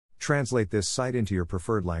Translate this site into your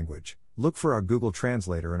preferred language. Look for our Google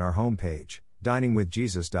Translator in our homepage,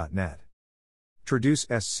 diningwithjesus.net. Traduce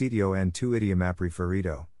este sitio en tu idioma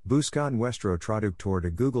preferido. Busca nuestro traductor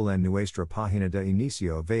de Google en nuestra página de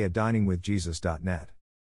inicio via diningwithjesus.net.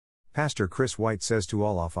 Pastor Chris White says to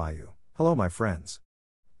all of you, hello my friends.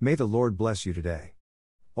 May the Lord bless you today.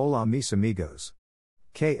 Hola mis amigos.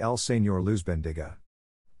 Que el Señor los bendiga.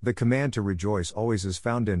 The command to rejoice always is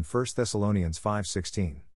found in 1 Thessalonians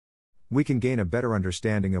 5:16. We can gain a better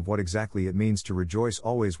understanding of what exactly it means to rejoice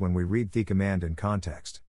always when we read the command in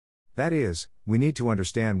context. That is, we need to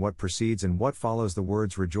understand what precedes and what follows the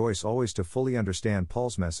words rejoice always to fully understand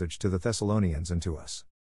Paul's message to the Thessalonians and to us.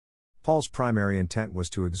 Paul's primary intent was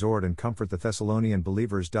to exhort and comfort the Thessalonian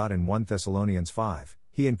believers. In 1 Thessalonians 5,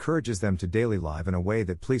 he encourages them to daily live in a way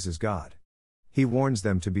that pleases God. He warns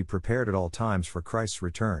them to be prepared at all times for Christ's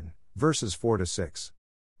return, verses 4-6.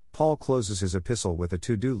 Paul closes his epistle with a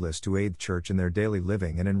to-do list to aid the church in their daily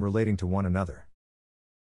living and in relating to one another.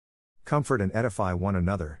 Comfort and edify one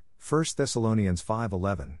another, 1 Thessalonians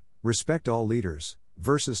 5:11, respect all leaders,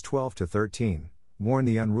 verses 12-13, warn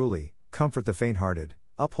the unruly, comfort the faint-hearted,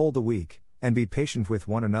 uphold the weak, and be patient with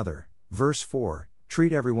one another, verse 4,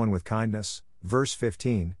 treat everyone with kindness, verse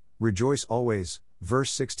 15, rejoice always,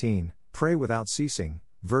 verse 16, pray without ceasing,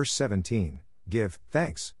 verse 17, give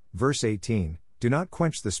thanks, verse 18, do not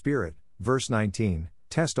quench the spirit, verse 19,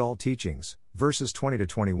 test all teachings, verses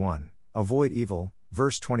 20-21, avoid evil,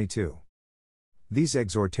 verse 22. These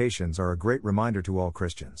exhortations are a great reminder to all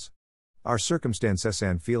Christians. Our circumstances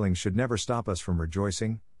and feelings should never stop us from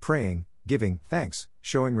rejoicing, praying, giving thanks,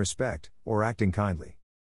 showing respect, or acting kindly.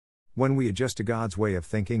 When we adjust to God's way of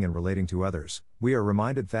thinking and relating to others, we are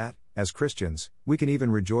reminded that, as Christians, we can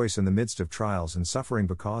even rejoice in the midst of trials and suffering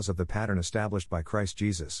because of the pattern established by Christ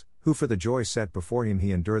Jesus, who for the joy set before him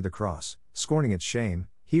he endured the cross, scorning its shame,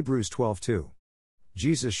 Hebrews 12:2.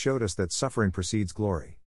 Jesus showed us that suffering precedes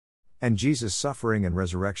glory. And Jesus' suffering and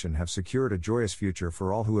resurrection have secured a joyous future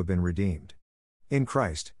for all who have been redeemed. In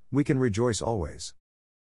Christ, we can rejoice always.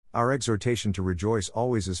 Our exhortation to rejoice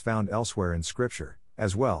always is found elsewhere in Scripture,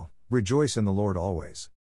 as well, rejoice in the Lord always.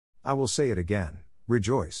 I will say it again,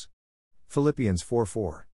 rejoice. Philippians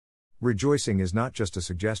 4:4. Rejoicing is not just a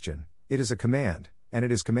suggestion, it is a command, and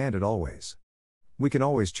it is commanded always. We can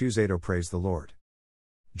always choose to praise the Lord.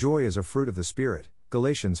 Joy is a fruit of the Spirit,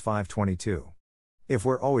 Galatians 5:22. If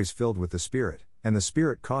we're always filled with the Spirit, and the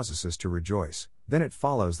Spirit causes us to rejoice, then it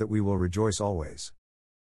follows that we will rejoice always.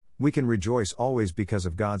 We can rejoice always because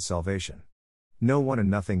of God's salvation. No one and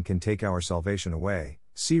nothing can take our salvation away,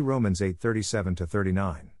 see Romans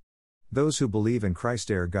 8:37-39. Those who believe in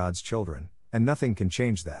Christ are God's children, and nothing can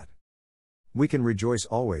change that. We can rejoice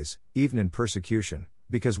always, even in persecution,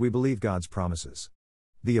 because we believe God's promises.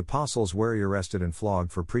 The apostles were arrested and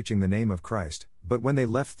flogged for preaching the name of Christ, but when they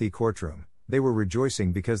left the courtroom, they were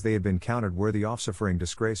rejoicing because they had been counted worthy of suffering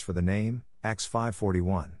disgrace for the name, Acts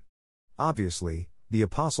 5:41. Obviously, the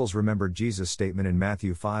apostles remembered Jesus' statement in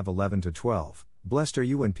Matthew 5:11-12, blessed are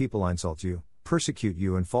you when people insult you, persecute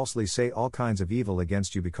you and falsely say all kinds of evil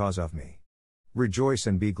against you because of me. Rejoice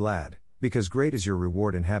and be glad, because great is your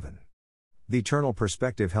reward in heaven. The eternal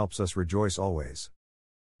perspective helps us rejoice always.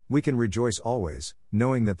 We can rejoice always,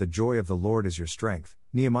 knowing that the joy of the Lord is your strength,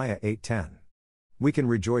 Nehemiah 8:10. We can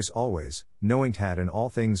rejoice always, knowing that in all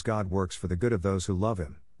things God works for the good of those who love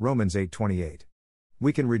him, Romans 8:28.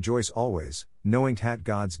 We can rejoice always, knowing that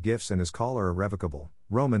God's gifts and his call are irrevocable,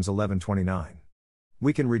 Romans 11:29.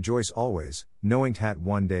 We can rejoice always, knowing that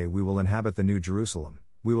one day we will inhabit the New Jerusalem,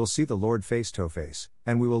 we will see the Lord face to face,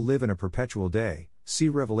 and we will live in a perpetual day, see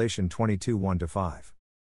Revelation 22:1-5.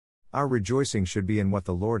 Our rejoicing should be in what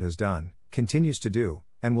the Lord has done, continues to do,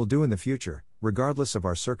 and will do in the future, regardless of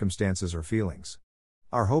our circumstances or feelings.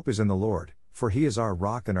 Our hope is in the Lord, for he is our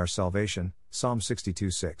rock and our salvation, Psalm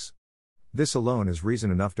 62:6. This alone is reason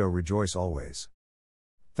enough to rejoice always.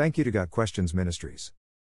 Thank you to Got Questions Ministries.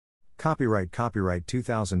 Copyright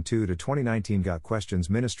 2002 to 2019 Got Questions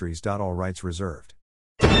Ministries. All rights reserved.